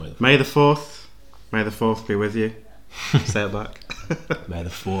May the 4th be with you. Say it back. May the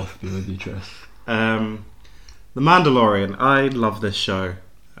 4th be with you, Tris. The Mandalorian. I love this show.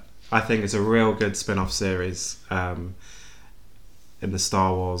 I think it's a real good spin-off series in the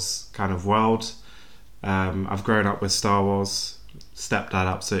Star Wars kind of world. I've grown up with Star Wars. Stepdad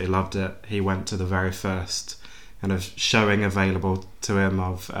absolutely loved it. He went to the very first kind of showing available to him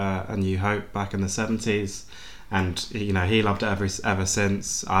of A New Hope back in the 70s, and he loved it ever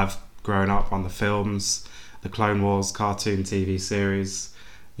since. I've grown up on the films, the Clone Wars cartoon TV series,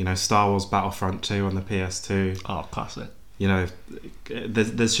 Star Wars Battlefront 2 on the PS2. Oh, classic.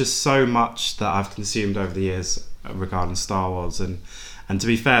 There's just so much that I've consumed over the years regarding Star Wars, and to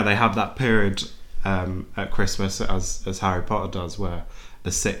be fair, they have that period at Christmas as Harry Potter does, where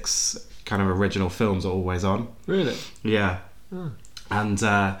the 6 kind of original films are always on. Really? Yeah. And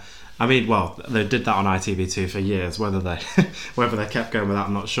they did that on ITV2 for years. Whether they kept going with that,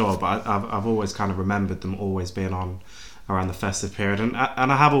 I'm not sure, but I've always kind of remembered them always being on around the festive period, and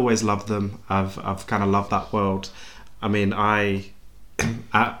I have always loved them. I've kind of loved that world. I mean, I'm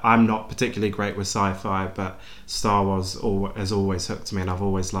not particularly great with sci-fi, but Star Wars has always hooked me, and I've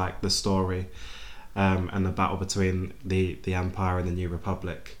always liked the story and the battle between the Empire and the New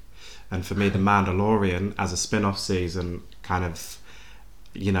Republic. And for me, The Mandalorian as a spin-off season kind of,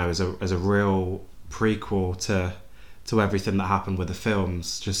 as a real prequel to everything that happened with the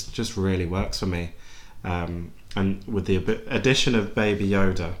films, just really works for me. And with the addition of Baby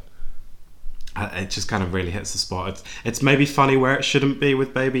Yoda, it just kind of really hits the spot. It's maybe funny where it shouldn't be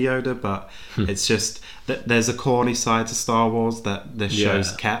with Baby Yoda, but it's just that there's a corny side to Star Wars that this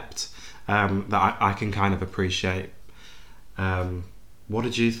show's kept, that I can kind of appreciate. What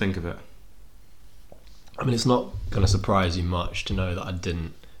did you think of it? I mean, it's not going to surprise you much to know that I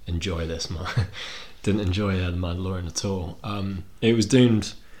didn't enjoy this. Didn't enjoy The Mandalorian at all. It was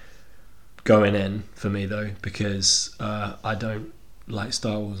doomed going in for me though, because I don't like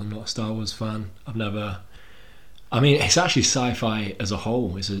Star Wars. I'm not a Star Wars fan. It's actually sci-fi as a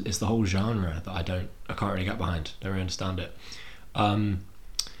whole. It's the whole genre that I can't really get behind. Don't really understand it.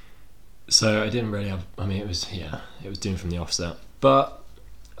 So I didn't really have. It was doomed from the offset. But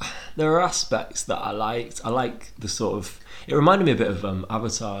there are aspects that I liked. I like the sort of. It reminded me a bit of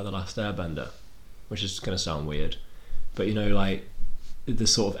Avatar: The Last Airbender, which is going to sound weird, but like the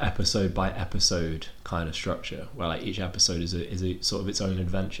sort of episode by episode kind of structure, where like each episode is a sort of its own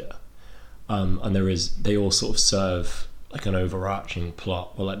adventure, and they all sort of serve like an overarching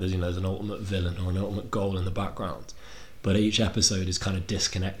plot, or like there's an ultimate villain or an ultimate goal in the background, but each episode is kind of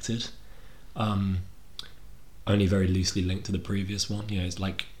disconnected, only very loosely linked to the previous one. It's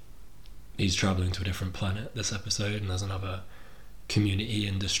like he's traveling to a different planet this episode, and there's another community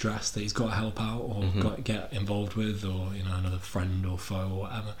in distress that he's got to help out or got to get involved with, or another friend or foe or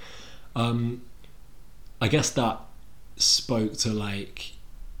whatever. I guess that spoke to like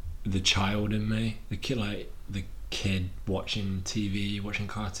the child in me, the kid watching TV, watching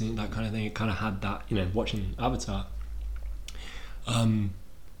cartoon, that kind of thing. It kind of had that, watching Avatar.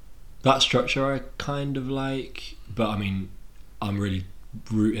 That structure I kind of like, but I'm really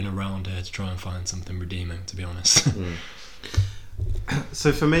rooting around here to try and find something redeeming, to be honest.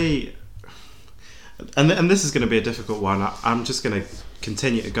 So for me, and this is going to be a difficult one, I'm just going to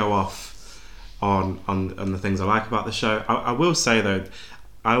continue to go off on the things I like about the show. I will say though,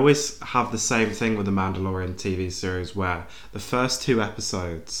 I always have the same thing with the Mandalorian TV series, where the first 2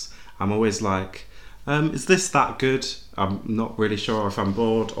 episodes I'm always like, is this that good? I'm not really sure if I'm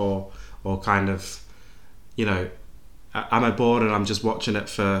bored or kind of, am I bored and I'm just watching it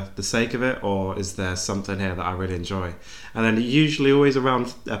for the sake of it, or is there something here that I really enjoy? And then usually always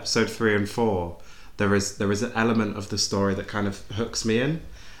around episode 3 and 4 there is an element of the story that kind of hooks me in,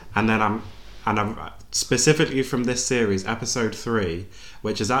 and then I'm specifically from this series, episode 3,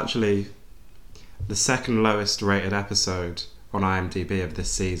 which is actually the second lowest rated episode on IMDb of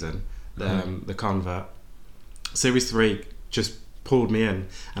this season, the Convert. Series 3 just pulled me in,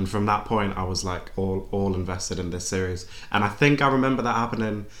 and from that point I was like all invested in this series. And I think I remember that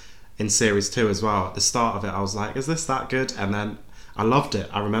happening in series 2 as well. At the start of it I was like, is this that good? And then I loved it.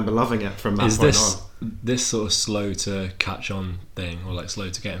 I remember loving it from that point on. This sort of slow to catch on thing, or like slow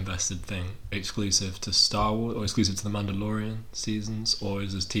to get invested thing, exclusive to Star Wars or exclusive to the Mandalorian seasons, or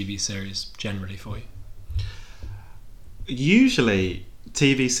is this TV series generally for you? Usually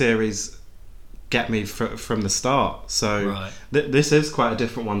TV series get me from the start, so right. This is quite a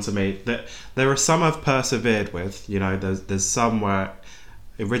different one to me. There are some I've persevered with. There's some where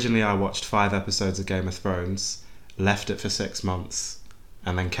originally I watched 5 episodes of Game of Thrones, left it for 6 months,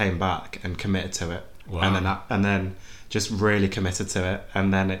 and then came back and committed to it. Wow. And then just really committed to it,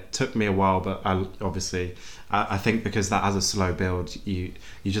 and then it took me a while, but I think because that has a slow build, you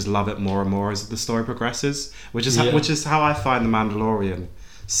just love it more and more as the story progresses, which is how I find The Mandalorian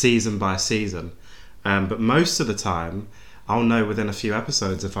season by season. But most of the time I'll know within a few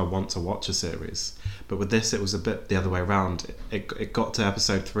episodes if I want to watch a series. But with this, it was a bit the other way around. It got to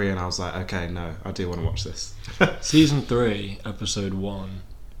episode 3 and I was like, okay, no, I do want to watch this. Season 3, episode 1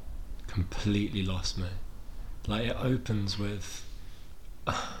 completely lost me. Like, it opens with,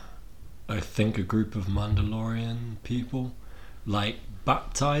 I think, a group of Mandalorian people, like,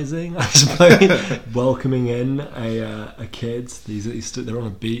 baptizing, I suppose, welcoming in a kid. They're on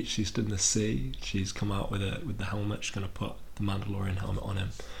a beach, he stood in the sea, she's come out with the helmet, she's going to put the Mandalorian helmet on him.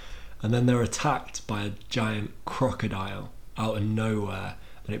 And then they're attacked by a giant crocodile out of nowhere,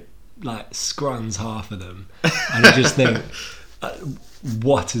 and it, like, scrans half of them. And you just think,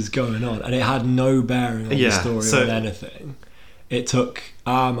 what is going on? And it had no bearing on the story or anything. It took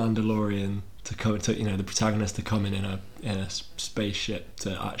our Mandalorian to come, the protagonist to come in a spaceship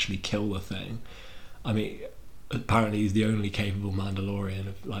to actually kill the thing. I mean, apparently he's the only capable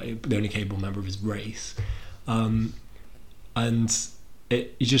Mandalorian, the only capable member of his race. And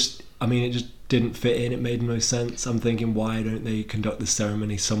it just didn't fit in. It made no sense. I'm thinking, why don't they conduct the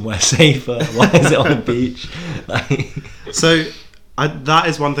ceremony somewhere safer? Why is it on the beach? So that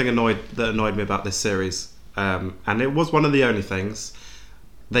is one thing that annoyed me about this series, and it was one of the only things.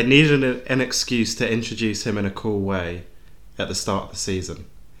 They needed an excuse to introduce him in a cool way at the start of the season,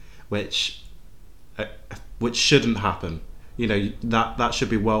 which shouldn't happen. That should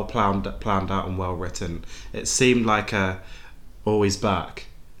be well planned out and well written. It seemed like he's back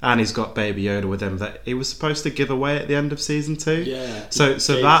and he's got Baby Yoda with him that he was supposed to give away at the end of season 2. Yeah. So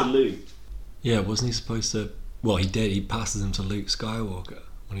that. Luke. Yeah, wasn't he supposed to? Well, he did. He passes him to Luke Skywalker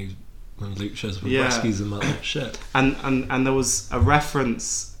when Luke shows up and rescues him out of the ship. And there was a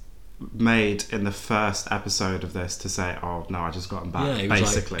reference made in the first episode of this to say, "Oh no, I just got him back." Yeah,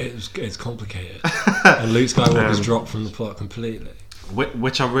 basically, it's complicated, and Luke Skywalker's dropped from the plot completely.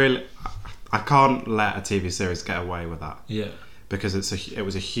 Which I can't let a TV series get away with that. Yeah, because it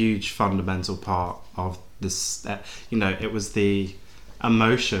was a huge fundamental part of this. It was the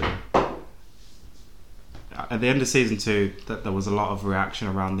emotion. At the end of season 2, that there was a lot of reaction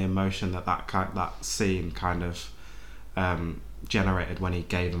around the emotion that scene kind of generated when he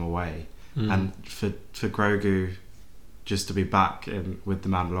gave him away, and for Grogu just to be back with the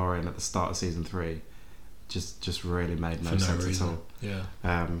Mandalorian at the start of season 3, just really made no sense at all. Yeah.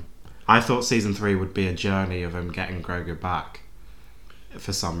 I thought season 3 would be a journey of him getting Grogu back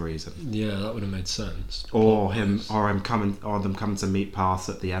for some reason. Yeah, that would have made sense. Or them coming to meet paths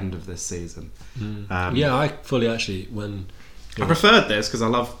at the end of this season. I fully actually I preferred this because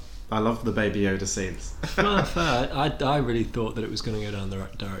I love the Baby Yoda scenes. No, fair. I really thought that it was going to go down the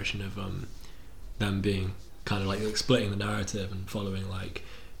direction of them being kind of like splitting the narrative and following like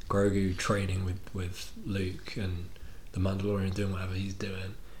Grogu training with Luke and the Mandalorian doing whatever he's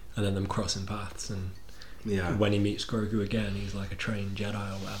doing, and then them crossing paths, and when he meets Grogu again, he's like a trained Jedi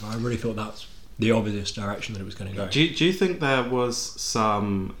or whatever. I really thought that's the obvious direction that it was going to go. Do you think there was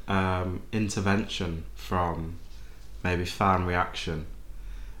some intervention from maybe fan reaction?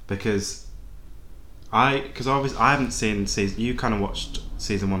 Because obviously I haven't seen season. You kind of watched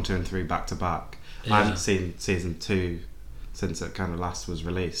season 1, 2, and 3 back to back. Yeah. I haven't seen season 2 since it kind of last was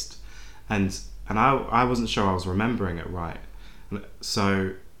released, and I wasn't sure I was remembering it right.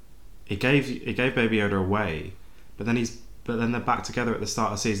 So he gave Baby Yoda away, but then they're back together at the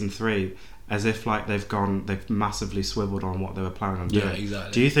start of season 3, as if like they've massively swiveled on what they were planning on doing. Yeah,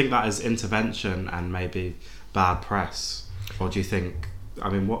 exactly. Do you think that is intervention and maybe bad press, or do you think? I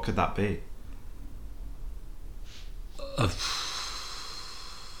mean, what could that be? I've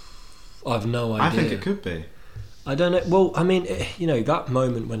no idea. I think it could be. I don't know. Well, I mean, that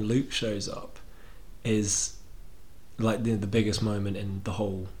moment when Luke shows up is like the biggest moment in the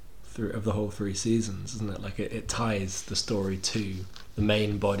whole 3 seasons, isn't it? Like it ties the story to the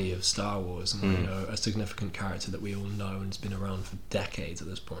main body of Star Wars, and a significant character that we all know and has been around for decades at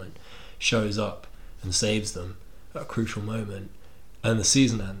this point shows up and saves them at a crucial moment. And the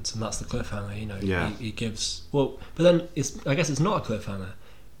season ends, and that's the cliffhanger. He gives but then I guess it's not a cliffhanger.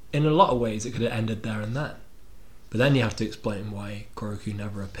 In a lot of ways, it could have ended there and then. But then you have to explain why Grogu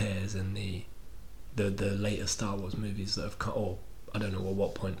never appears in the later Star Wars movies that have come, or I don't know at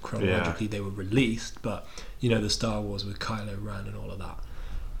what point chronologically they were released. But the Star Wars with Kylo Ren and all of that.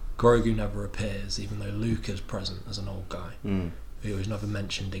 Grogu never appears, even though Luke is present as an old guy. He was never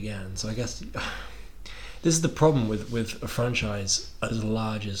mentioned again. So I guess. This is the problem with a franchise as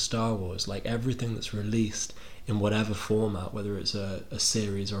large as Star Wars. Like, everything that's released in whatever format, whether it's a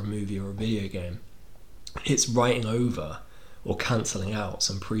series or a movie or a video game, it's writing over or cancelling out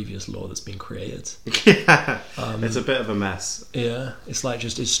some previous lore that's been created. Yeah, it's a bit of a mess. Yeah, it's like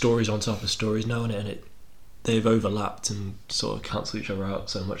just it's stories on top of stories now, and they've overlapped and sort of cancelled each other out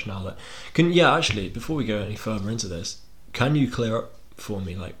so much now that actually, before we go any further into this, can you clear up for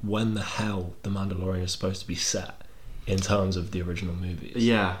me like when the hell the Mandalorian is supposed to be set in terms of the original movies?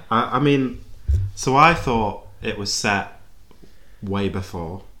 Yeah, I mean, so I thought it was set way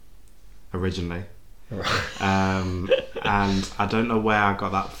before originally. And I don't know where I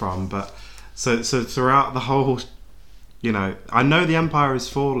got that from, but so throughout the whole, I know the Empire has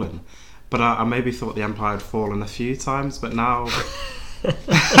fallen, but I maybe thought the Empire had fallen a few times, but now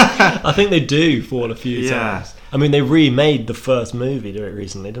I think they do fall a few times. I mean, they remade the first movie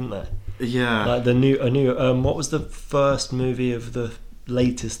recently, didn't they? Yeah, like a new what was the first movie of the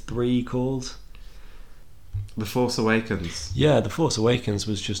latest three called? The Force Awakens. Yeah, The Force Awakens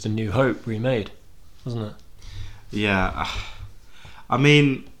was just A New Hope remade, wasn't it? Yeah, I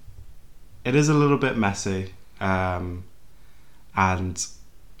mean, it is a little bit messy, and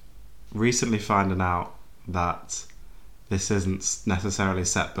recently finding out that this isn't necessarily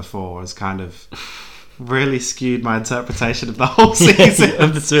set before has kind of really skewed my interpretation of the whole season.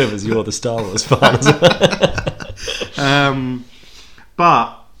 Of the two of us, you're the Star Wars fans.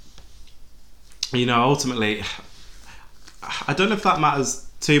 But ultimately, I don't know if that matters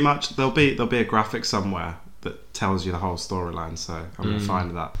too much. There'll be a graphic somewhere that tells you the whole storyline, so I'm gonna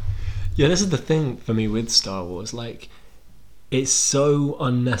find that. Yeah, this is the thing for me with Star Wars. Like, it's so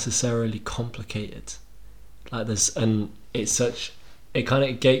unnecessarily complicated. Like it kind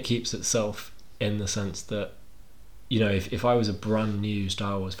of gatekeeps itself in the sense that, if I was a brand new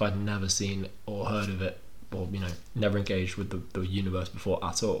Star Wars, if I'd never seen or heard of it, or never engaged with the universe before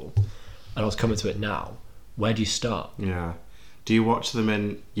at all, and I was coming to it now, where do you start? Yeah. Do you watch them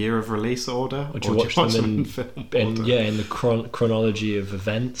in year of release order, or do you watch them in film order? In the chronology of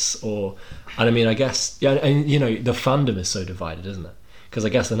events? And I mean, I guess the fandom is so divided, isn't it? Because I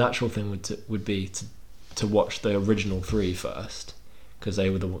guess the natural thing would be to watch the original three first, because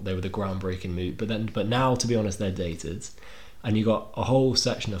they were the groundbreaking movie. But now, to be honest, they're dated, and you got a whole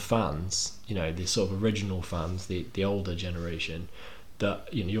section of fans, the sort of original fans, the older generation,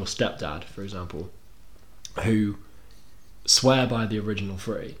 that your stepdad, for example, who swear by the original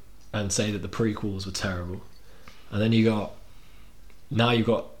three and say that the prequels were terrible. And then you've got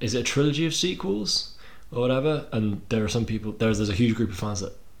is it a trilogy of sequels or whatever, and there are some people, there's a huge group of fans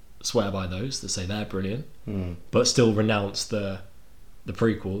that swear by those, that say they're brilliant, but still renounce the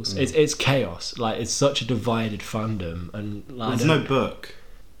prequels. It's chaos. Like, it's such a divided fandom, and there's no book.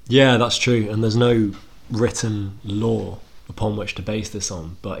 Yeah, that's true, and there's no written law upon which to base this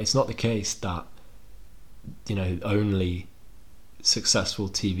on. But it's not the case that only successful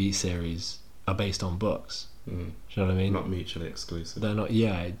TV series are based on books. Do you know what I mean? Not mutually exclusive. They're not.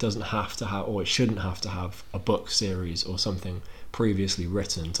 Yeah, it doesn't have to have, or it shouldn't have to have, a book series or something previously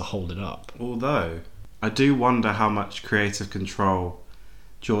written to hold it up. Although I do wonder how much creative control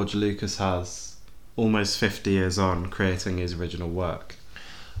George Lucas has, almost 50 years on, creating his original work.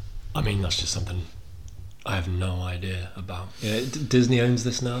 I mean, that's just something I have no idea about. Yeah, Disney owns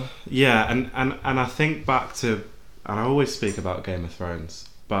this now. Yeah, and I think back to, and I always speak about Game of Thrones,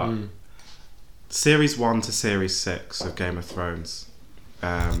 but Series 1 to Series 6 of Game of Thrones,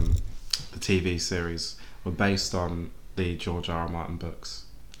 the TV series, were based on the George R.R. Martin books.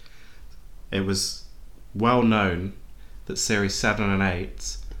 It was well known that Series 7 and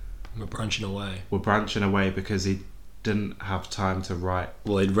 8 were branching away because he didn't have time to write.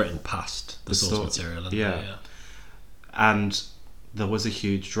 Well, he'd written past the source material. Yeah. And there was a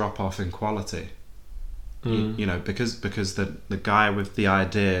huge drop off in quality. Because the guy with the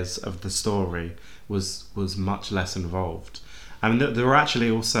ideas of the story was much less involved. I mean, there were actually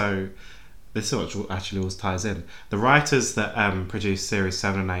also, this actually always ties in, the writers that produced Series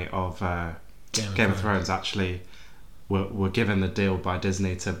 7 and 8 of Game of Thrones actually were given the deal by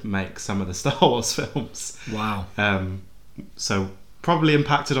Disney to make some of the Star Wars films. Wow. So probably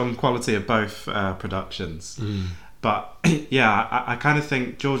impacted on quality of both productions. But yeah, I kind of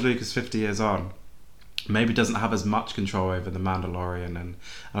think George Lucas, 50 years on, maybe doesn't have as much control over the Mandalorian, and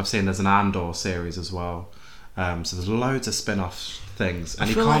I've seen there's an Andor series as well. So there's loads of spin-off things, and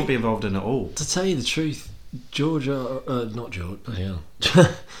he can't be involved in it all. To tell you the truth, George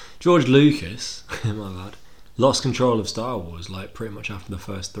Lucas, my bad, lost control of Star Wars like pretty much after the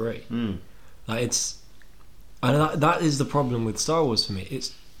first three. Like, that is the problem with Star Wars for me.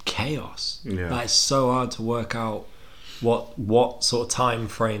 It's chaos. Yeah. Like, it's so hard to work out what sort of time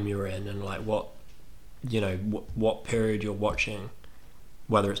frame you're in, and like what what period you're watching,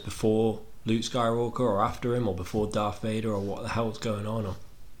 whether it's before Luke Skywalker or after him, or before Darth Vader, or what the hell's going on, or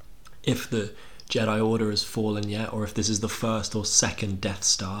if the Jedi Order has fallen yet, or if this is the first or second Death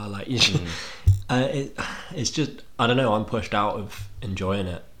Star. Like, it's just, I don't know, I'm pushed out of enjoying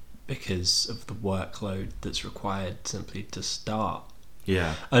it because of the workload that's required simply to start.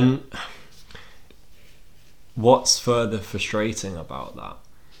 Yeah. And what's further frustrating about that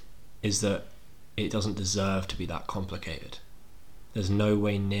is that it doesn't deserve to be that complicated. There's no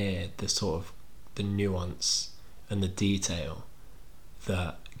way near the sort of the nuance and the detail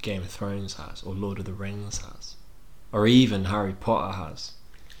that Game of Thrones has, or Lord of the Rings has, or even Harry Potter has,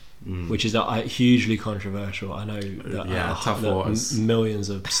 which is hugely controversial. I know that, tough waters. Millions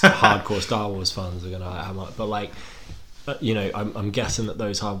of hardcore Star Wars fans are going to have it, but like, I'm guessing that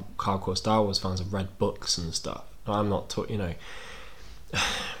those hardcore Star Wars fans have read books and stuff. I'm not,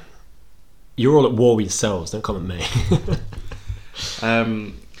 you're all at war with yourselves. Don't come at me.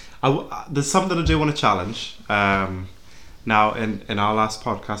 There's something I do want to challenge. Now, in our last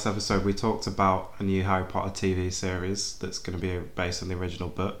podcast episode, we talked about a new Harry Potter TV series that's going to be based on the original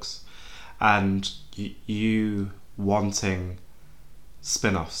books, and you wanting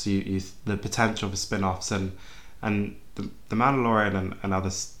spin-offs, you the potential for spin-offs, and the Mandalorian and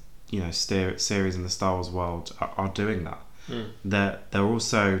other series in the Star Wars world are doing that. They're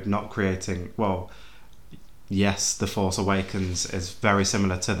also not creating. Well, yes, The Force Awakens is very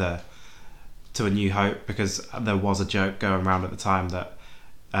similar to A New Hope, because there was a joke going around at the time that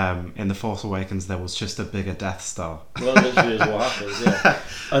in The Force Awakens there was just a bigger Death Star. Well, literally is what happens, yeah.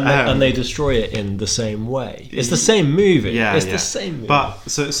 And they destroy it in the same way. It's the same movie. The same movie. But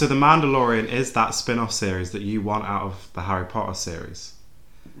so The Mandalorian is that spin-off series that you want out of the Harry Potter series.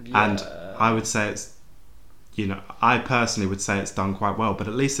 Yeah. And I would say it's, I personally would say it's done quite well, but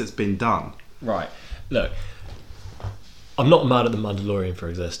at least it's been done. Right. Look, I'm not mad at The Mandalorian for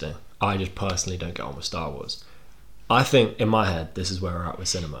existing. I just personally don't get on with Star Wars. I think, in my head, this is where we're at with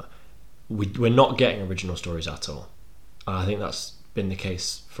cinema. We're not getting original stories at all. I think that's been the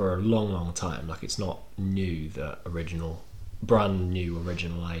case for a long, long time. Like, it's not new that brand new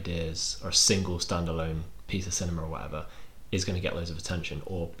original ideas, or a single standalone piece of cinema or whatever, is going to get loads of attention,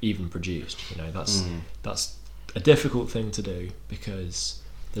 or even produced. That's a difficult thing to do, because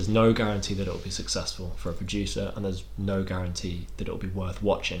there's no guarantee that it'll be successful for a producer, and there's no guarantee that it'll be worth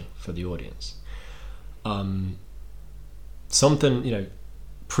watching for the audience.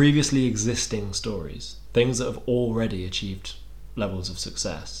 Previously existing stories, things that have already achieved levels of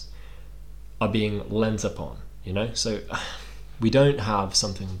success, are being lent upon, So we don't have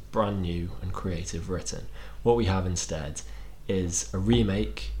something brand new and creative written. What we have instead is a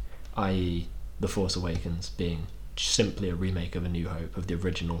remake, i.e. The Force Awakens being simply a remake of A New Hope, of the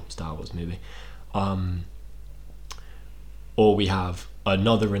original Star Wars movie, or we have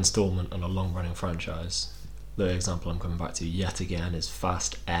another installment in a long-running franchise. The example I'm coming back to yet again is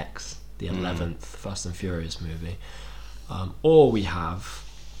Fast X, the 11th Fast and Furious movie, or we have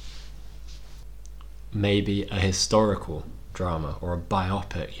maybe a historical drama or a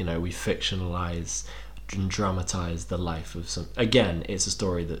biopic. We fictionalize and dramatize the life of some. Again, it's a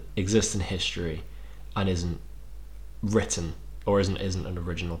story that exists in history and isn't written, or isn't an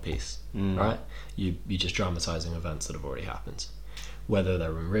original piece, right? You're just dramatizing events that have already happened, whether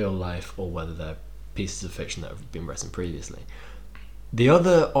they're in real life or whether they're pieces of fiction that have been written previously. The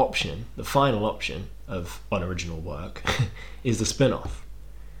other option, the final option of unoriginal work, is the spin-off.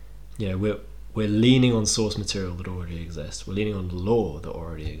 We're leaning on source material that already exists. We're leaning on the lore that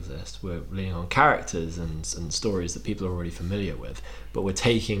already exists. We're leaning on characters and stories that people are already familiar with, but we're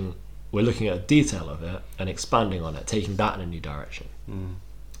looking at a detail of it and expanding on it, taking that in a new direction.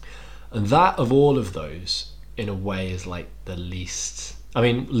 And that, of all of those, in a way, is like the least. I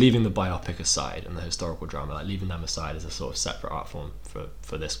mean, leaving the biopic aside and the historical drama, like leaving them aside as a sort of separate art form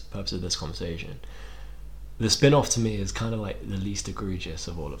for this purpose of this conversation, the spin-off to me is kind of like the least egregious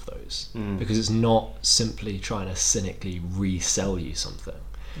of all of those, because it's not simply trying to cynically resell you something.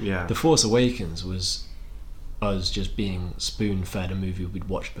 Yeah. The Force Awakens was us just being spoon-fed a movie we'd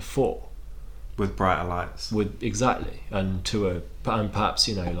watched before, with brighter lights. Exactly, and perhaps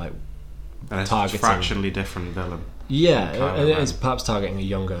and targeting a fractionally different villain. Yeah, and it's perhaps targeting a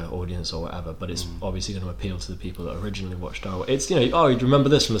younger audience or whatever, but it's obviously going to appeal to the people that originally watched Star Wars. It's you remember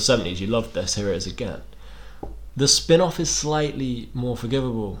this from the 70s, you loved this, here it is again. The spin-off is slightly more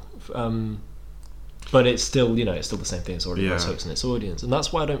forgivable, but it's still it's still the same thing. It's already got hooks in its audience, and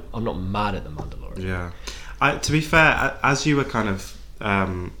that's why I'm not mad at The Mandalorian. Yeah, to be fair, as you were kind of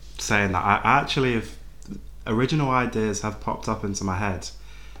saying that, I actually have original ideas have popped up into my head,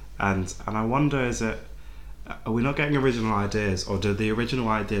 and I wonder, is it are we not getting original ideas, or do the original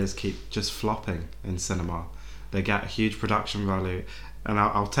ideas keep just flopping in cinema? They get a huge production value, and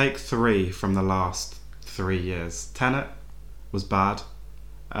I'll take 3 from the last 3 years. Tenet was bad,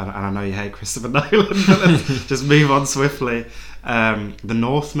 and I know you hate Christopher Nolan, but let's just move on swiftly. The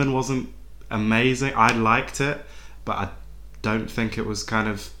Northman wasn't amazing. I liked it, but I don't think it was kind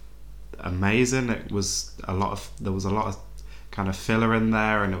of amazing. There was a lot of kind of filler in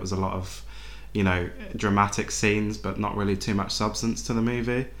there, and it was a lot of, you know, dramatic scenes, but not really too much substance to the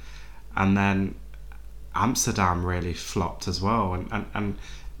movie. And then Amsterdam really flopped as well, and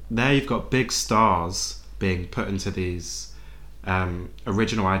there you've got big stars being put into these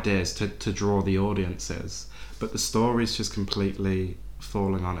original ideas to draw the audiences, but the story's just completely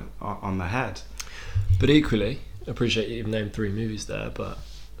falling on the head. But equally, I appreciate you've named 3 movies there, but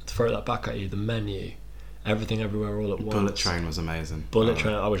to throw that back at you, The Menu, Everything Everywhere All at Once. Bullet Train was amazing. Bullet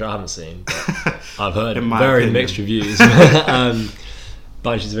Train, which I haven't seen, but I've heard very opinion. Mixed reviews.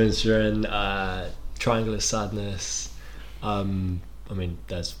 Banshees of Inisherin, Triangle of Sadness. I mean,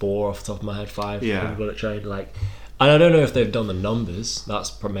 there's 4 off the top of my head, 5. Yeah. Bullet Train, like, and I don't know if they've done the numbers.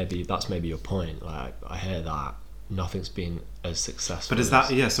 That's maybe your point. Like, I hear that nothing's been as successful. But is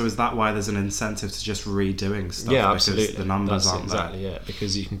that why there's an incentive to just redoing stuff? Yeah, absolutely. Because the numbers aren't exactly there. Yeah,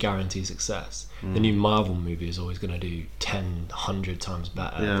 because you can guarantee success. The new Marvel movie is always going to do 10, 100 times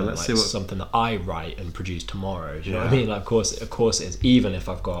better than let's see something that I write and produce tomorrow. Do you know what I mean? Like, of course it is. Even if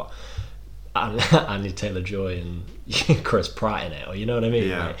I've got Anya Taylor-Joy and Chris Pratt in it, or you know what I mean?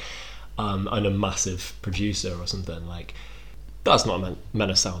 Yeah. Like, and a massive producer or something, like, that's not meant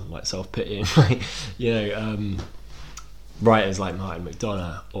to sound like self-pitying. Like, you know, writers like Martin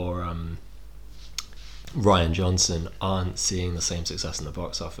McDonagh or Ryan Johnson aren't seeing the same success in the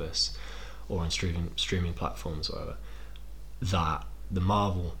box office or on streaming platforms or whatever that the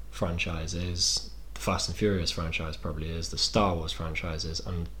Marvel franchise is, the Fast and Furious franchise probably is, the Star Wars franchise is,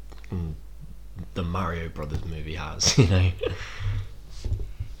 and the Mario Brothers movie has, you know.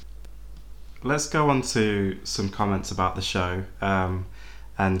 Let's go on to some comments about the show,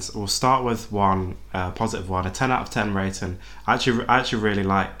 and we'll start with one positive one, a 10 out of 10 rating. I actually really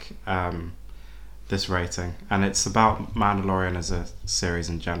like this rating, and it's about Mandalorian as a series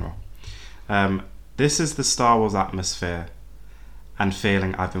in general. This is the Star Wars atmosphere and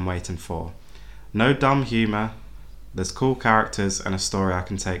feeling I've been waiting for. No dumb humour, there's cool characters and a story I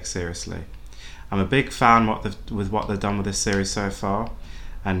can take seriously. I'm a big fan with what they've done with this series so far,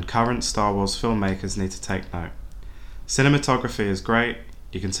 and current Star Wars filmmakers need to take note. Cinematography is great,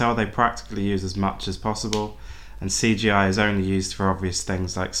 you can tell they practically use as much as possible, and CGI is only used for obvious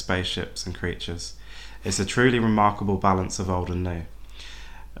things like spaceships and creatures. It's a truly remarkable balance of old and new.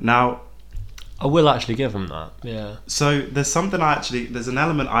 Now, I will actually give them that, yeah. So there's an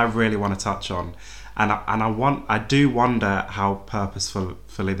element I really want to touch on, and I do wonder how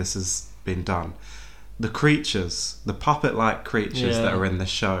purposefully this has been done. The creatures, the puppet-like creatures that are in the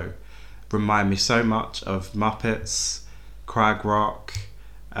show, remind me so much of Muppets, Crag Rock,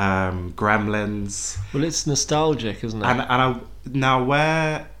 Gremlins. Well, it's nostalgic, isn't it? Now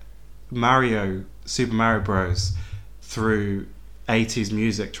where Super Mario Bros. Through 80s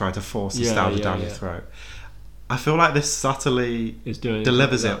music tried to force nostalgia down your throat, I feel like this subtly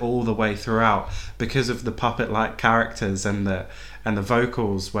delivers it all the way throughout because of the puppet-like characters and the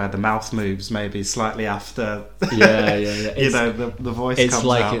vocals where the mouth moves maybe slightly after. Yeah. You know, the voice. It's comes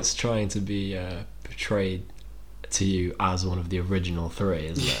like out. it's trying to be portrayed to you as one of the original 3,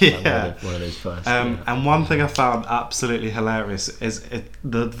 isn't it? Yeah. Like one of those first. And one thing I found absolutely hilarious is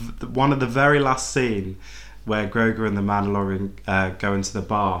the one of the very last scene where Grogu and the Mandalorian go into the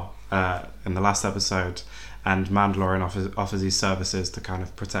bar in the last episode, and Mandalorian offers his services to kind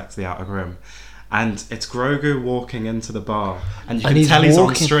of protect the Outer Rim. And it's Grogu walking into the bar, and you can tell he's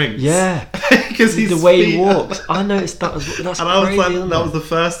on strings. Yeah, because the way he walks. I noticed that's and crazy. I was like, that was the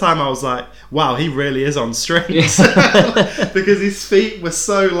first time I was like, wow, he really is on strings. Because his feet were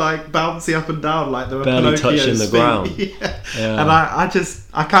so like bouncy up and down, like they were barely Pinocchio's touching the feet. ground. Yeah. And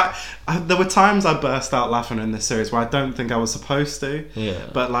I can't. There were times I burst out laughing in this series where I don't think I was supposed to. Yeah.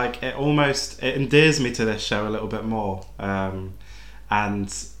 But like it endears me to this show a little bit more.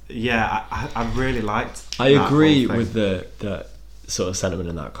 And yeah, I really liked. I agree with the sort of sentiment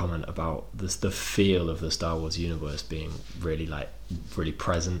in that comment about the feel of the Star Wars universe being really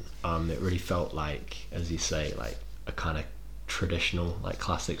present. It really felt like, as you say, like a kind of traditional, like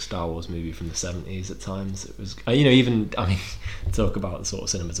classic Star Wars movie from the 70s at times. It was, talk about the sort of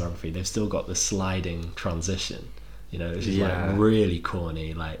cinematography. They've still got the sliding transition, which is like really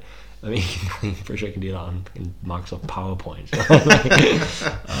corny, like. I mean, I'm pretty sure you can do that on Microsoft PowerPoint.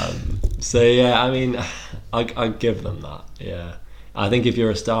 So yeah, I mean, I give them that. Yeah, I think if you're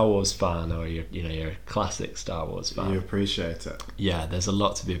a Star Wars fan, or you're a classic Star Wars fan, you appreciate it. Yeah, there's a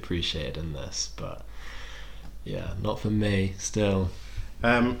lot to be appreciated in this, but yeah, not for me. Still.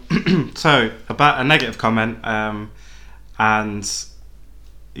 So about a negative comment, and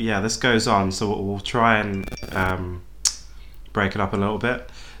yeah, this goes on. So we'll try and break it up a little bit.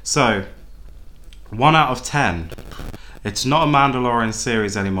 So 1 out of 10. It's not a Mandalorian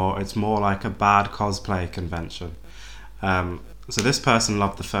series anymore. It's more like a bad cosplay convention. So this person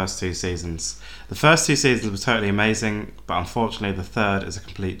loved the first 2 seasons. The first 2 seasons were totally amazing, but unfortunately the third is a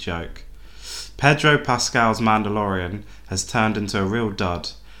complete joke. Pedro Pascal's Mandalorian has turned into a real dud,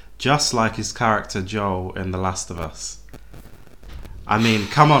 just like his character Joel in The Last of Us. I mean,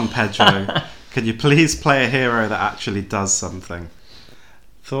 come on, Pedro. Can you please play a hero that actually does something?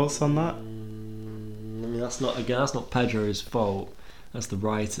 Thoughts on that? I mean, that's not Pedro's fault. That's the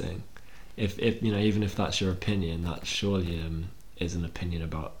writing. If even if that's your opinion, that surely is an opinion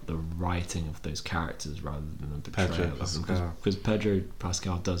about the writing of those characters rather than the portrayal of them. Because Pedro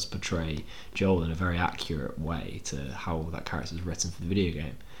Pascal does portray Joel in a very accurate way to how that character is written for the video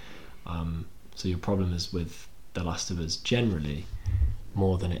game. So your problem is with The Last of Us generally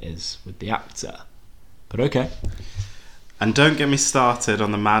more than it is with the actor. But okay. And don't get me started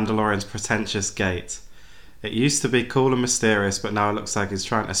on the Mandalorian's pretentious gait. It used to be cool and mysterious, but now it looks like he's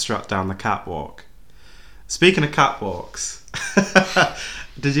trying to strut down the catwalk. Speaking of catwalks,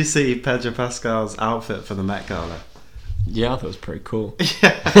 did you see Pedro Pascal's outfit for the Met Gala? Yeah, I thought it was pretty cool.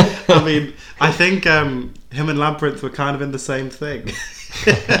 Yeah, I mean, I think him and Labyrinth were kind of in the same thing.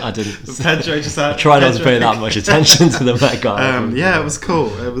 I didn't. Pedro just had, I tried not to pay that much attention to the Met Gala. Yeah, it was cool.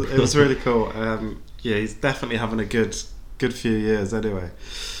 It was really cool. Yeah, he's definitely having a good few years anyway.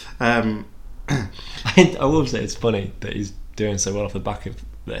 I will say it's funny that he's doing so well off the back of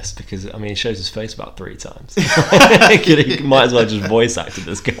this, because I mean he shows his face about 3 times. He might as well just voice acted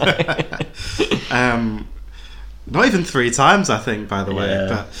this guy. Not even 3 times, I think, by the way.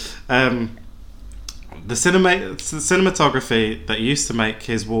 Yeah. But the cinematography that used to make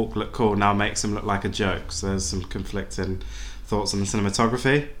his walk look cool now makes him look like a joke. So there's some conflicting thoughts on the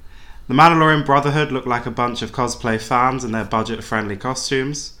cinematography. The Mandalorian Brotherhood look like a bunch of cosplay fans in their budget-friendly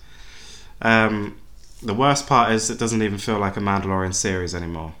costumes. The worst part is it doesn't even feel like a Mandalorian series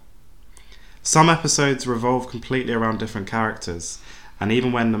anymore. Some episodes revolve completely around different characters, and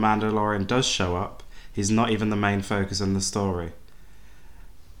even when the Mandalorian does show up, he's not even the main focus in the story.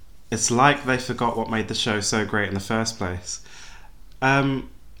 It's like they forgot what made the show so great in the first place.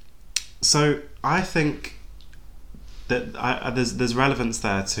 So I think that there's relevance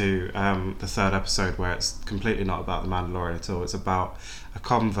there to the 3rd episode, where it's completely not about the Mandalorian at all. It's about a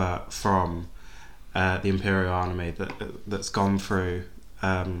convert from the Imperial Army that's gone through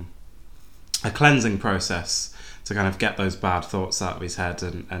a cleansing process to kind of get those bad thoughts out of his head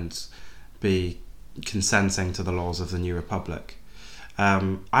and be consenting to the laws of the New Republic.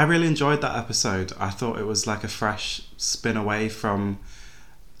 I really enjoyed that episode. I thought it was like a fresh spin away from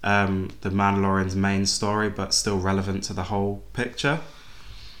the Mandalorian's main story, but still relevant to the whole picture.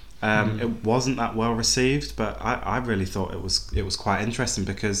 It wasn't that well received, but I really thought it was quite interesting,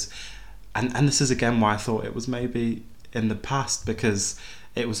 because and this is again why I thought it was maybe in the past, because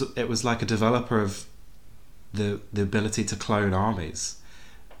it was like a developer of the ability to clone armies,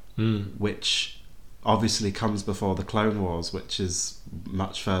 which obviously comes before the Clone Wars, which is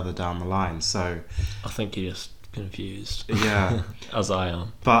much further down the line. So I think you're just confused. Yeah. As I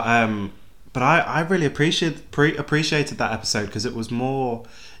am. But I really appreciated that episode, because it was more,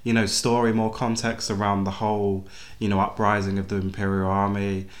 story, more context around the whole, uprising of the Imperial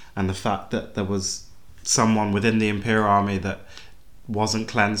Army, and the fact that there was someone within the Imperial Army that wasn't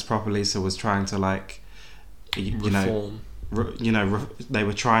cleansed properly, so was trying to reform. They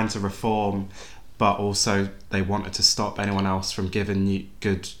were trying to reform, but also they wanted to stop anyone else from giving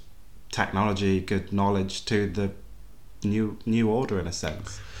good technology, good knowledge to the new order, in a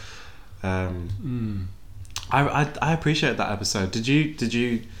sense. I appreciate that episode. Did you?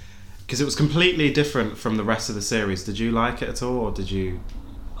 Because it was completely different from the rest of the series. Did you like it at all, or did you?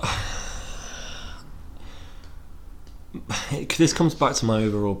 This comes back to my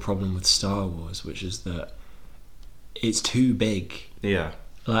overall problem with Star Wars, which is that it's too big. Yeah.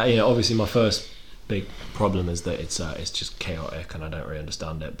 Obviously my first big problem is that it's just chaotic and I don't really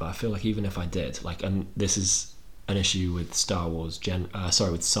understand it. But I feel like even if I did, and this is an issue with Star Wars,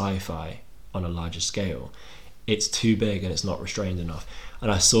 with sci-fi on a larger scale, it's too big and it's not restrained enough.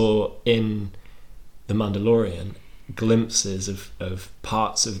 And I saw in The Mandalorian glimpses of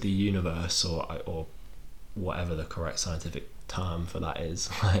parts of the universe, or whatever the correct scientific term for that is.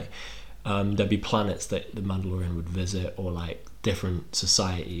 Like, there'd be planets that the Mandalorian would visit, or like different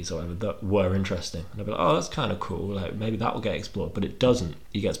societies or whatever that were interesting, and I'd be like, oh, that's kind of cool, like maybe that will get explored, but it doesn't.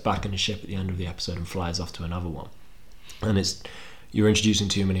 He gets back in the ship at the end of the episode and flies off to another one, and you're introducing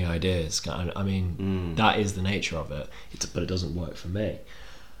too many ideas. I mean, that is the nature of it, but it doesn't work for me.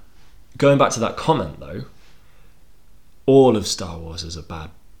 Going back to that comment though, all of Star Wars is a bad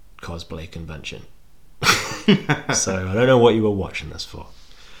cosplay convention. So I don't know what you were watching this for.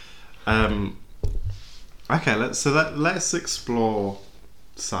 Okay, let's explore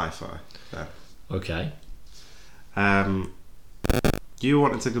sci-fi then. Okay. You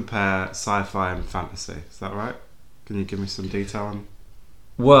wanted to compare sci-fi and fantasy, is that right? Can you give me some detail on?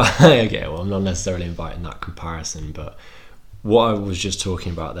 Well, okay. Well, I'm not necessarily inviting that comparison, but what I was just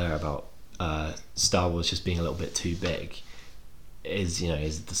talking about there about Star Wars just being a little bit too big is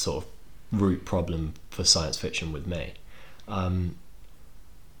the sort of root problem for science fiction with me.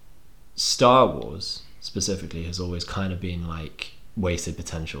 Star Wars specifically has always kind of been like wasted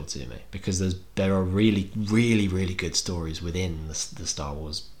potential to me, because there are really, really, really good stories within the Star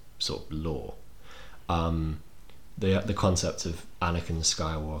Wars sort of lore. The concept of Anakin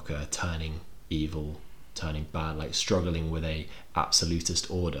Skywalker turning evil, turning bad, like struggling with a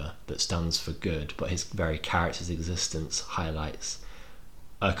absolutist order that stands for good, but his very character's existence highlights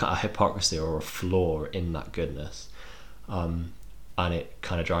a hypocrisy or a flaw in that goodness, and it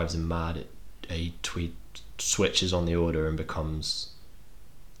kind of drives him mad. He switches on the order and becomes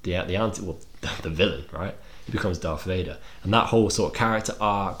the villain, right? He becomes Darth Vader, and that whole sort of character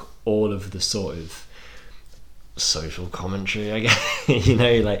arc, all of the sort of social commentary, I guess,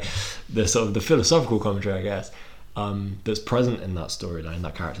 like the sort of the philosophical commentary, I guess, that's present in that storyline,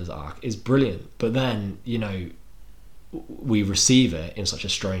 that character's arc, is brilliant. But then, we receive it in such a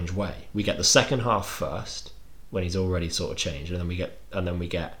strange way. We get the second half first, when he's already sort of changed, and then we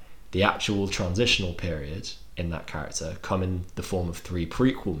get the actual transitional period in that character come in the form of 3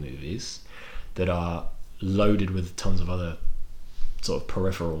 prequel movies that are loaded with tons of other sort of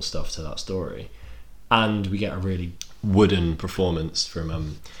peripheral stuff to that story, and we get a really wooden performance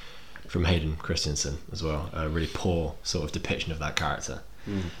from Hayden Christensen as well, a really poor sort of depiction of that character.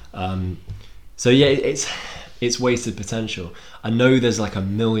 So yeah, it's wasted potential. I know there's like a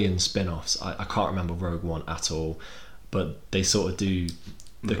million spin-offs. I can't remember Rogue One at all, but they sort of do.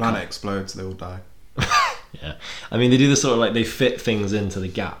 The planet explodes, they all die. Yeah, I mean, they do the sort of like, they fit things into the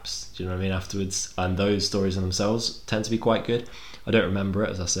gaps, do you know what I mean, afterwards, and those stories in themselves tend to be quite good. I don't remember it,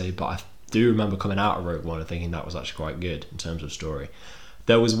 as I say, but I do remember coming out of Rogue One and thinking that was actually quite good in terms of story.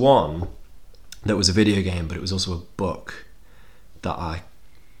 There was one that was a video game, but it was also a book that I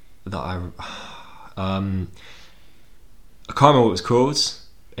can't remember what it was called.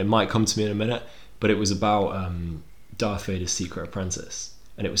 It might come to me in a minute, but it was about Darth Vader's secret apprentice,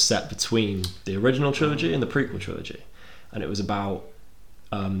 and it was set between the original trilogy and the prequel trilogy, and it was about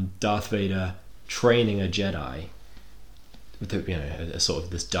Darth Vader training a Jedi, with a sort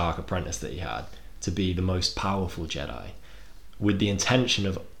of this dark apprentice that he had, to be the most powerful Jedi, with the intention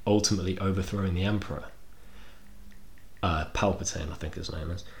of ultimately overthrowing the Emperor, Palpatine, I think his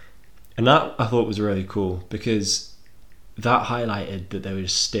name is. And that I thought was really cool, because that highlighted that there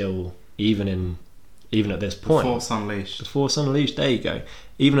was still, even at this point, The Force Unleashed, there you go.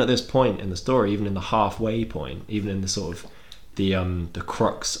 Even at this point in the story, even in the halfway point, even in the sort of the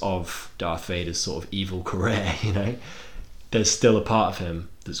crux of Darth Vader's sort of evil career, there's still a part of him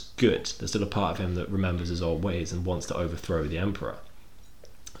that's good. There's still a part of him that remembers his old ways and wants to overthrow the Emperor.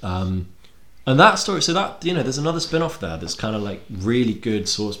 And that story, so that, there's another spin-off there that's kind of like really good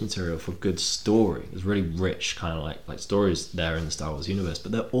source material for good story. There's really rich kind of like stories there in the Star Wars universe,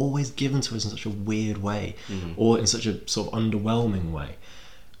 but they're always given to us in such a weird way, or in such a sort of underwhelming way.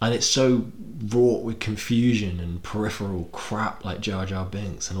 And it's so wrought with confusion and peripheral crap like Jar Jar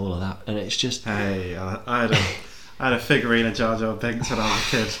Binks and all of that. And it's just... Hey, I had a figurine of Jar Jar Binks when I was a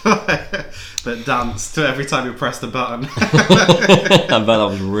kid that danced every time you pressed the button. I bet that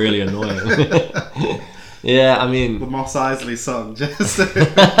was really annoying. Yeah, I mean... The Mos Eisley song, just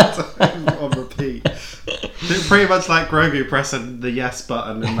on repeat. Pretty much like Grogu pressing the yes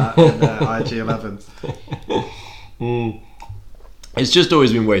button in IG-11. It's just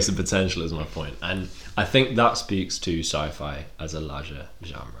always been wasted potential, is my point. And I think that speaks to sci-fi as a larger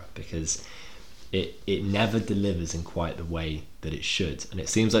genre, because it never delivers in quite the way that it should. And it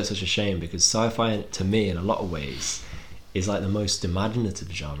seems like such a shame, because sci-fi, to me, in a lot of ways, is like the most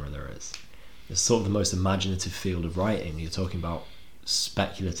imaginative genre there is. It's sort of the most imaginative field of writing. You're talking about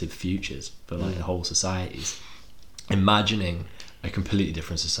speculative futures for like the whole societies. imagining a completely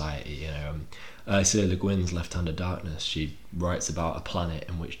different society. You know, Ursula Le Guin's Left Hand of Darkness, she writes about a planet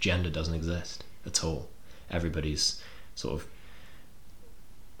in which gender doesn't exist at all. Everybody's sort of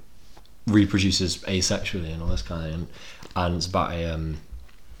reproduces asexually and all this kind of thing. And it's about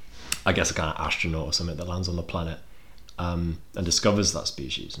I guess a kind of astronaut or something that lands on the planet and discovers that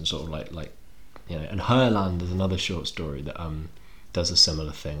species, and sort of like you know. And Herland is another short story that does a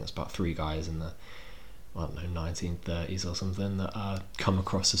similar thing. It's about three guys in the, I don't know, 1930s or something that come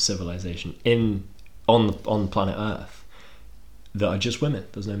across a civilization on planet Earth that are just women.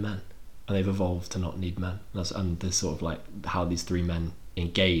 There's no men, and they've evolved to not need men. And there's sort of like how these three men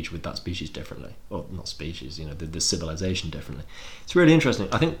engage with that species differently, or not species, you know, the civilization differently. It's really interesting.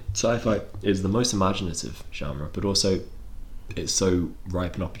 I think sci-fi is the most imaginative genre, but also it's so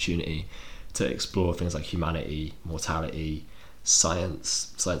ripe an opportunity to explore things like humanity, mortality,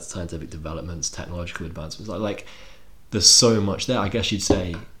 scientific developments, technological advancements. Like there's so much there. I guess you'd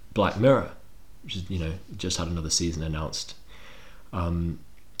say Black Mirror, which is, you know, just had another season announced,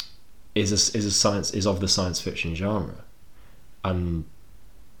 is of the science fiction genre, and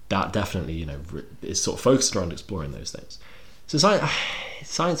that definitely, you know, is sort of focused around exploring those things. So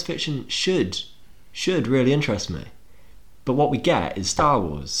science fiction should really interest me, but what we get is Star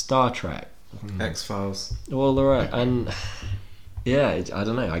Wars, Star Trek, X-Files, all the right. And yeah, I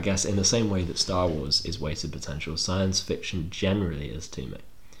don't know, I guess in the same way that Star Wars is wasted potential, science fiction generally is to me.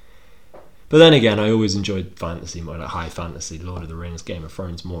 But then again, I always enjoyed fantasy more, like high fantasy, Lord of the Rings, Game of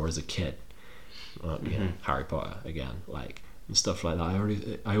Thrones more as a kid. You know, Harry Potter again, like, and stuff like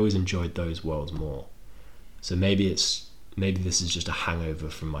that. I always enjoyed those worlds more. So maybe this is just a hangover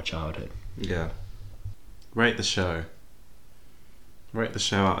from my childhood. Yeah. Rate the show. Rate the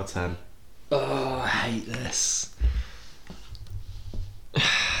show out of 10. Oh, I hate this.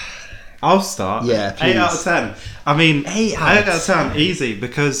 I'll start. Yeah, please. 8 out of 10. I mean, 8 out of 10, easy,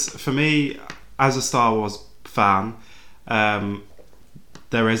 because for me, as a Star Wars fan,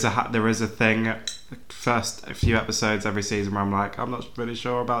 there is a thing, first a few episodes every season where I'm like, I'm not really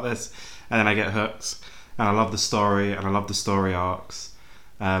sure about this, and then I get hooked, and I love the story, and I love the story arcs,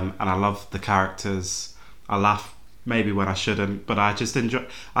 and I love the characters. I laugh maybe when I shouldn't, but I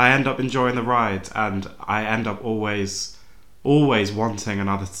end up enjoying the ride, and I end up always wanting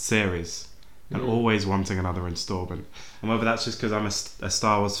another series and always wanting another installment. And whether that's just because I'm a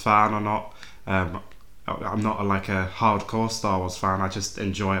Star Wars fan or not, I'm not like a hardcore Star Wars fan. I just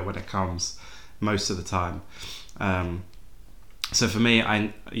enjoy it when it comes most of the time. So for me,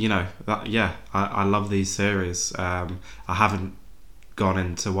 I love these series. I haven't gone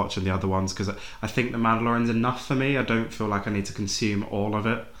into watching the other ones because I think The Mandalorian's enough for me. I don't feel like I need to consume all of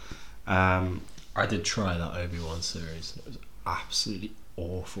it. I did try that Obi-Wan series. It was absolutely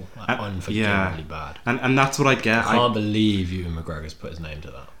awful, unforgivably bad. And that's what I get. I can't believe Ewan McGregor's put his name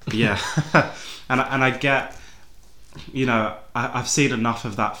to that. Yeah, and I get, you know, I've seen enough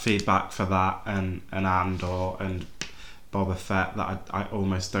of that feedback for that and Andor and Boba Fett that I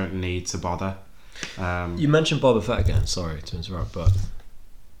almost don't need to bother. You mentioned Boba Fett again. Sorry to interrupt, but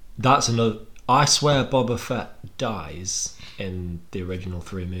that's another. I swear Boba Fett dies in the original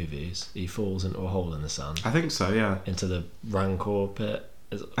 3 movies. He falls into a hole in the sand. I think so, yeah. Into the Rancor pit.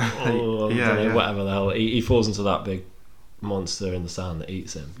 Yeah. Whatever the hell. He falls into that big monster in the sand that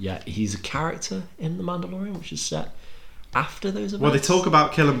eats him. Yeah, he's a character in The Mandalorian, which is set after those events. Well, they talk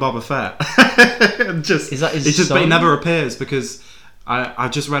about killing Boba Fett. Is that his son? But he never appears because I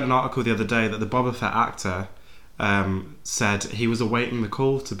just read an article the other day that the Boba Fett actor said he was awaiting the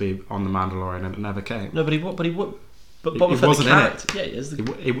call to be on The Mandalorian and it never came. No, but Boba Fett wasn't the in character.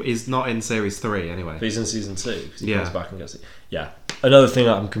 Yeah, he's not in series 3 anyway. But he's in season 2 because he comes back and gets it. Yeah. Another thing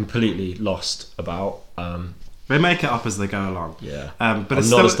that I'm completely lost about. They make it up as they go along. Yeah. But I'm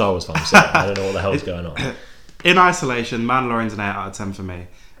not a Star Wars fan, so I don't know what the hell's going on. In isolation, Mandalorian's an 8 out of 10 for me.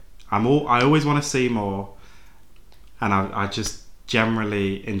 I always want to see more, and I just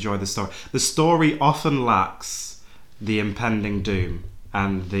generally enjoy the story. The story often lacks the impending doom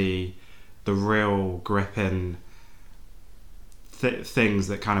and the real gripping things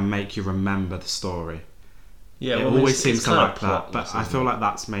that kind of make you remember the story. Yeah, it always seems to lack that, but I feel like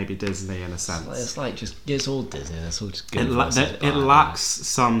that's maybe Disney in a sense. It's all Disney. It's all just good. It lacks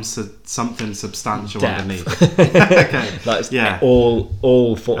something substantial depth. underneath. Okay. all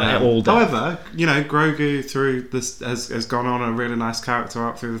depth. However, you know, Grogu through this has gone on a really nice character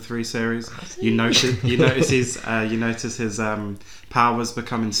arc through the 3 series. You notice his powers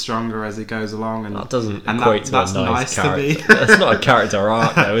becoming stronger as he goes along, and that doesn't equate to a nice character. That's not a character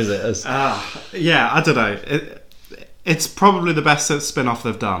arc, though, is it? Yeah, I don't know. It's probably the best spin-off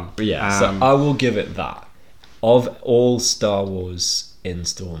they've done. Yeah, so I will give it that. of all Star Wars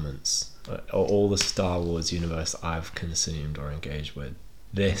installments, or all the Star Wars universe I've consumed or engaged with,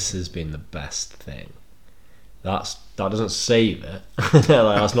 this has been the best thing. That doesn't save it. Like,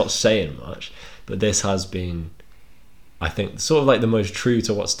 that's not saying much, but this has been, I think, sort of like the most true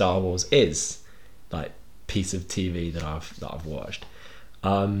to what Star Wars is, like, piece of TV that I've watched.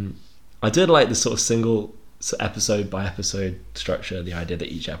 I did like the sort of single episode by episode structure, the idea that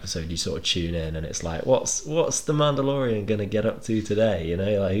each episode you sort of tune in and it's like, what's the Mandalorian gonna get up to today? You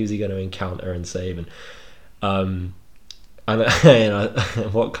know, like, who's he going to encounter and save? And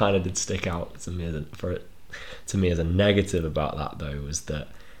what kind of did stick out to me as a negative about that, though, was that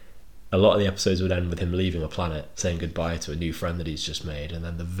a lot of the episodes would end with him leaving a planet, saying goodbye to a new friend that he's just made, and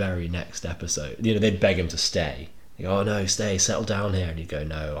then the very next episode, you know, they'd beg him to stay. They go, oh no, stay, settle down here. And he'd go,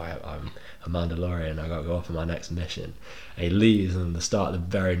 no, I'm a Mandalorian, I gotta go off on my next mission. And he leaves, and at the start of the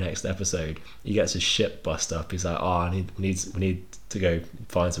very next episode, he gets his ship bust up. He's like, oh, we need to go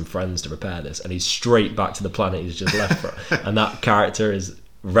find some friends to repair this. And he's straight back to the planet he's just left from. And that character is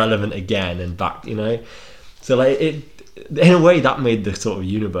relevant again and back, you know? So, like, it, in a way, that made the sort of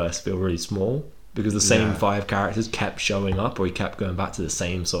universe feel really small, because the same 5 characters kept showing up, or he kept going back to the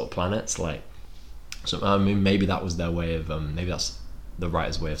same sort of planets. Like, so I mean, maybe that was their way of maybe that's the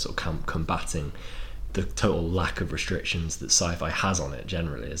writer's way of sort of combating the total lack of restrictions that sci-fi has on it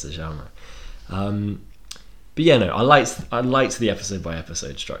generally as a genre. But yeah, no, I liked the episode by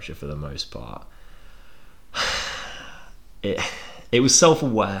episode structure for the most part. It was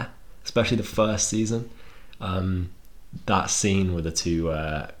self-aware, especially the first season. That scene with the 2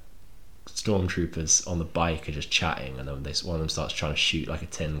 stormtroopers on the bike are just chatting, and then one of them starts trying to shoot like a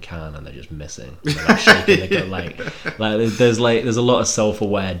tin can, and they're just missing. They're like shaking. They go like there's a lot of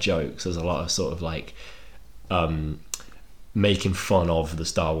self-aware jokes. There's a lot of sort of like making fun of the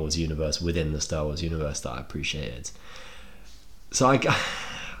Star Wars universe within the Star Wars universe that I appreciated. So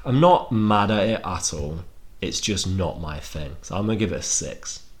I'm not mad at it at all. It's just not my thing. So I'm gonna give it a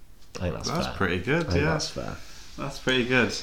 6. I think that's fair. Pretty good. That's fair. That's pretty good.